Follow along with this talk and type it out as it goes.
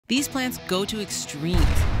These plants go to extremes,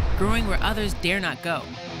 growing where others dare not go.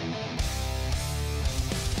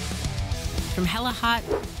 From hella hot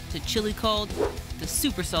to chilly cold to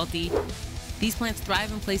super salty, these plants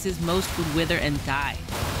thrive in places most would wither and die.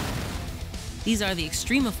 These are the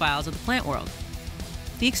extremophiles of the plant world,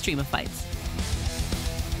 the Extremophytes.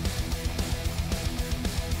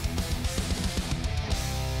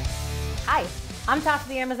 Hi, I'm Tasha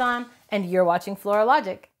the Amazon, and you're watching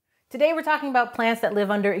Floralogic. Today we're talking about plants that live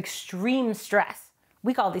under extreme stress.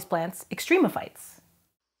 We call these plants extremophytes.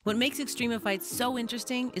 What makes extremophytes so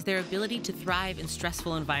interesting is their ability to thrive in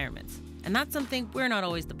stressful environments. And that's something we're not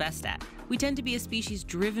always the best at. We tend to be a species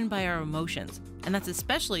driven by our emotions, and that's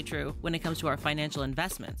especially true when it comes to our financial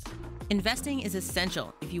investments. Investing is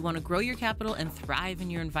essential if you want to grow your capital and thrive in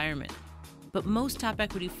your environment. But most top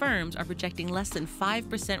equity firms are projecting less than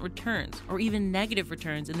 5% returns or even negative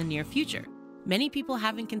returns in the near future. Many people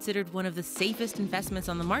haven't considered one of the safest investments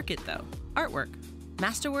on the market though, artwork.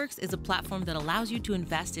 Masterworks is a platform that allows you to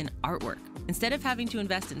invest in artwork. Instead of having to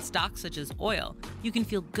invest in stocks such as oil, you can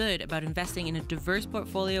feel good about investing in a diverse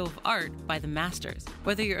portfolio of art by the masters.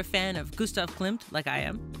 Whether you're a fan of Gustav Klimt, like I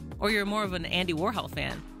am, or you're more of an Andy Warhol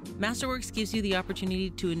fan, Masterworks gives you the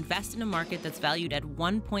opportunity to invest in a market that's valued at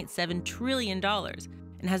 $1.7 trillion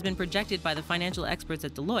and has been projected by the financial experts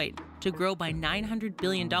at Deloitte to grow by $900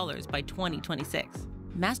 billion by 2026.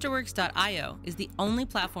 Masterworks.io is the only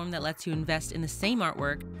platform that lets you invest in the same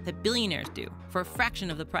artwork that billionaires do for a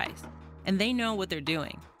fraction of the price. And they know what they're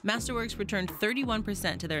doing. Masterworks returned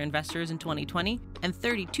 31% to their investors in 2020 and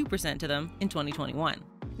 32% to them in 2021.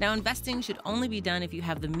 Now, investing should only be done if you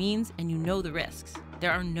have the means and you know the risks.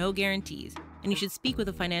 There are no guarantees, and you should speak with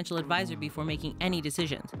a financial advisor before making any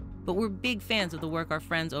decisions. But we're big fans of the work our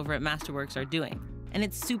friends over at Masterworks are doing, and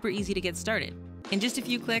it's super easy to get started. In just a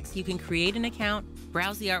few clicks, you can create an account,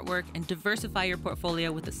 browse the artwork, and diversify your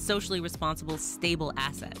portfolio with a socially responsible, stable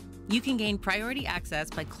asset. You can gain priority access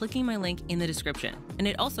by clicking my link in the description, and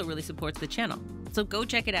it also really supports the channel. So go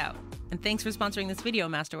check it out. And thanks for sponsoring this video,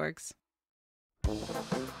 Masterworks.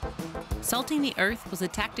 Salting the earth was a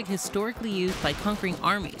tactic historically used by conquering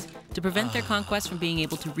armies to prevent their conquest from being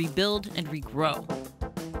able to rebuild and regrow.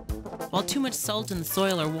 While too much salt in the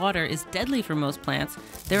soil or water is deadly for most plants,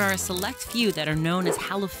 there are a select few that are known as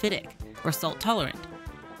halophytic, or salt tolerant.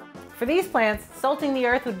 For these plants, salting the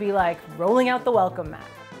earth would be like rolling out the welcome mat.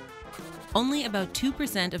 Only about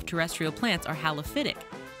 2% of terrestrial plants are halophytic,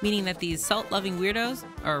 meaning that these salt-loving weirdos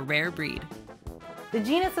are a rare breed. The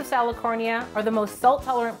genus of Salicornia are the most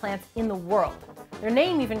salt-tolerant plants in the world. Their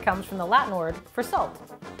name even comes from the Latin word for salt.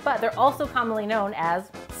 But they're also commonly known as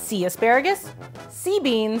sea asparagus, sea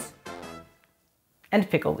beans, and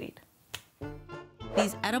pickleweed.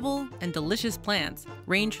 These edible and delicious plants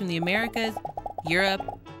range from the Americas, Europe,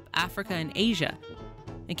 Africa, and Asia,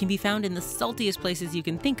 and can be found in the saltiest places you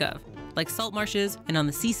can think of, like salt marshes and on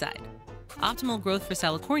the seaside. Optimal growth for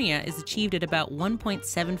Salicornia is achieved at about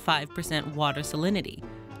 1.75% water salinity,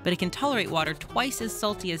 but it can tolerate water twice as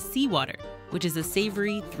salty as seawater, which is a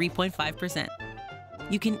savory 3.5%.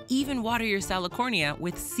 You can even water your Salicornia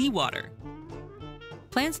with seawater.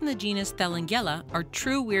 Plants in the genus Thalangella are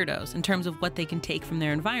true weirdos in terms of what they can take from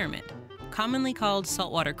their environment. Commonly called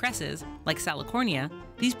saltwater cresses, like Salicornia,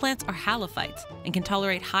 these plants are halophytes and can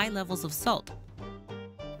tolerate high levels of salt.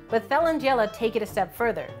 But Thalangella take it a step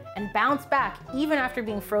further and bounce back even after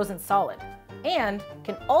being frozen solid, and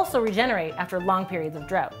can also regenerate after long periods of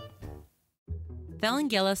drought.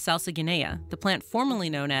 Thalangella salsaginea, the plant formerly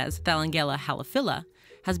known as Thalangella halophila,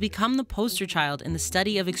 has become the poster child in the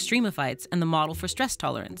study of extremophytes and the model for stress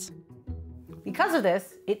tolerance. Because of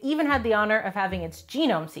this, it even had the honor of having its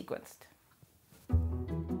genome sequenced.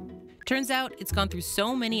 Turns out it's gone through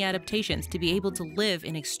so many adaptations to be able to live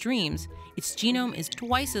in extremes, its genome is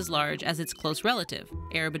twice as large as its close relative,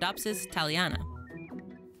 Arabidopsis thaliana.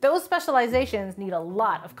 Those specializations need a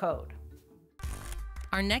lot of code.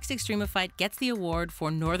 Our next extremophyte gets the award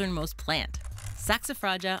for northernmost plant,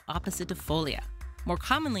 Saxophragia oppositifolia. More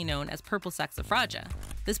commonly known as purple Saxophragia,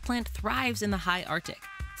 this plant thrives in the high Arctic,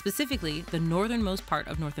 specifically the northernmost part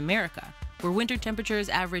of North America, where winter temperatures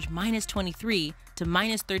average -23 to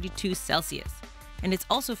 -32 Celsius, and it's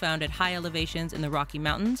also found at high elevations in the Rocky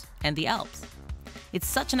Mountains and the Alps. It's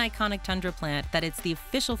such an iconic tundra plant that it's the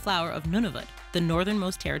official flower of Nunavut, the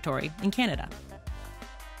northernmost territory in Canada.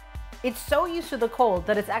 It's so used to the cold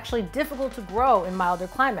that it's actually difficult to grow in milder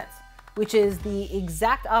climates, which is the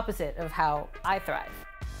exact opposite of how I thrive.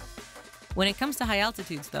 When it comes to high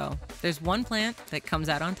altitudes, though, there's one plant that comes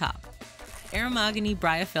out on top.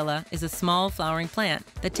 Animalogic is a small flowering plant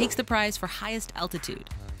that takes the prize for highest altitude.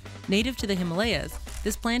 Native to the Himalayas,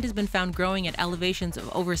 This plant has been found growing at elevations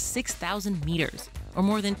of over 6,000 meters, or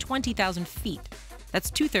more than 20,000 feet. That's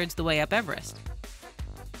 2/3 the way up Everest.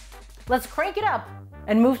 Let's crank it up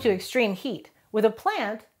and move to extreme heat with a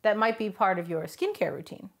plant that might be part of your skincare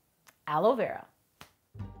routine: aloe vera.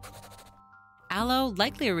 Aloe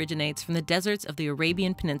likely originates from the deserts of the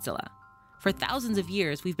Arabian Peninsula. For thousands of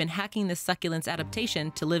years, we've been hacking this succulent's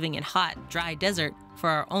adaptation to living in hot, dry desert for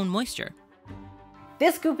our own moisture.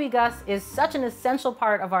 This goopy Gus is such an essential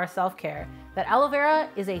part of our self-care that aloe vera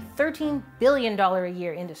is a $13 billion a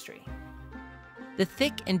year industry. The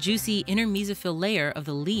thick and juicy inner mesophyll layer of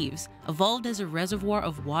the leaves evolved as a reservoir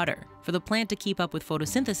of water for the plant to keep up with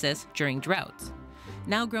photosynthesis during droughts.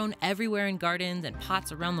 Now grown everywhere in gardens and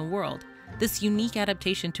pots around the world, this unique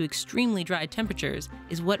adaptation to extremely dry temperatures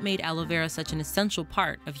is what made aloe vera such an essential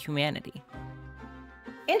part of humanity.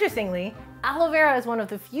 Interestingly, aloe vera is one of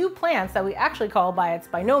the few plants that we actually call by its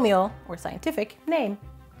binomial, or scientific, name.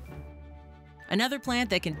 Another plant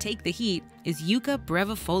that can take the heat is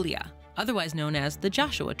Yuccabrevifolia, otherwise known as the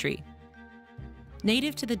Joshua tree.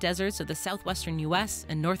 Native to the deserts of the southwestern US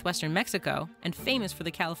and northwestern Mexico, and famous for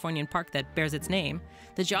the Californian park that bears its name,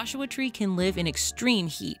 the Joshua tree can live in extreme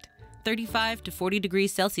heat, 35 to 40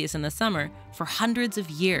 degrees Celsius in the summer, for hundreds of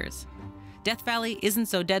years. Death Valley isn't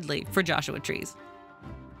so deadly for Joshua trees.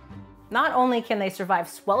 Not only can they survive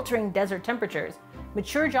sweltering desert temperatures,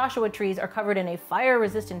 mature Joshua trees are covered in a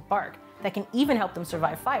fire-resistant bark that can even help them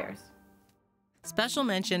survive fires. Special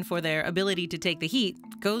mention for their ability to take the heat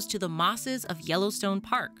goes to the mosses of Yellowstone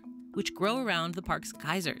Park, which grow around the park's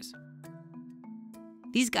geysers.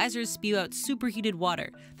 These geysers spew out superheated water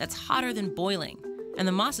that's hotter than boiling, and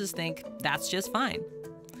the mosses think that's just fine.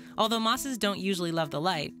 Although mosses don't usually love the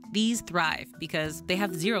light, these thrive because they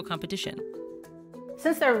have zero competition.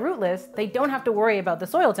 Since they're rootless, they don't have to worry about the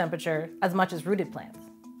soil temperature as much as rooted plants.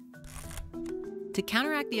 To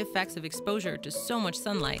counteract the effects of exposure to so much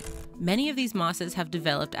sunlight, many of these mosses have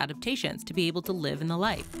developed adaptations to be able to live in the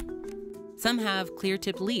light. Some have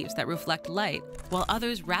clear-tipped leaves that reflect light, while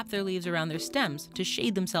others wrap their leaves around their stems to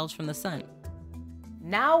shade themselves from the sun.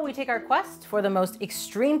 Now we take our quest for the most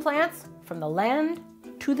extreme plants from the land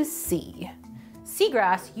to the sea.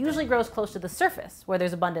 Seagrass usually grows close to the surface where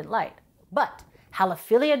there's abundant light, but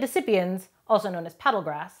Halophilia decipiens, also known as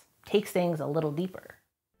paddlegrass, takes things a little deeper.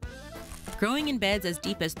 Growing in beds as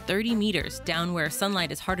deep as 30 meters down where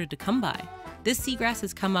sunlight is harder to come by, this seagrass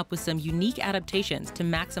has come up with some unique adaptations to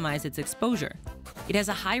maximize its exposure. It has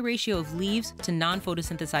a high ratio of leaves to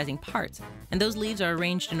non-photosynthesizing parts, and those leaves are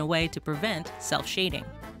arranged in a way to prevent self-shading.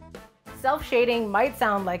 Self-shading might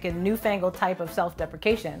sound like a newfangled type of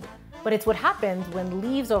self-deprecation, but it's what happens when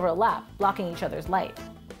leaves overlap, blocking each other's light.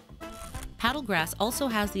 Paddlegrass also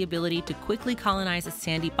has the ability to quickly colonize a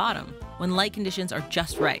sandy bottom when light conditions are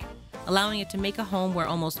just right, allowing it to make a home where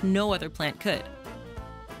almost no other plant could.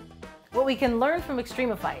 What we can learn from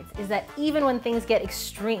Extremophytes is that even when things get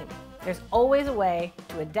extreme, there's always a way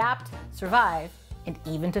to adapt, survive, and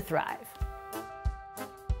even to thrive.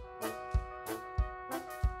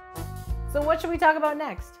 So what should we talk about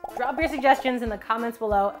next? Drop your suggestions in the comments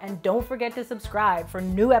below, and don't forget to subscribe for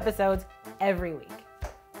new episodes every week.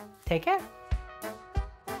 Take care.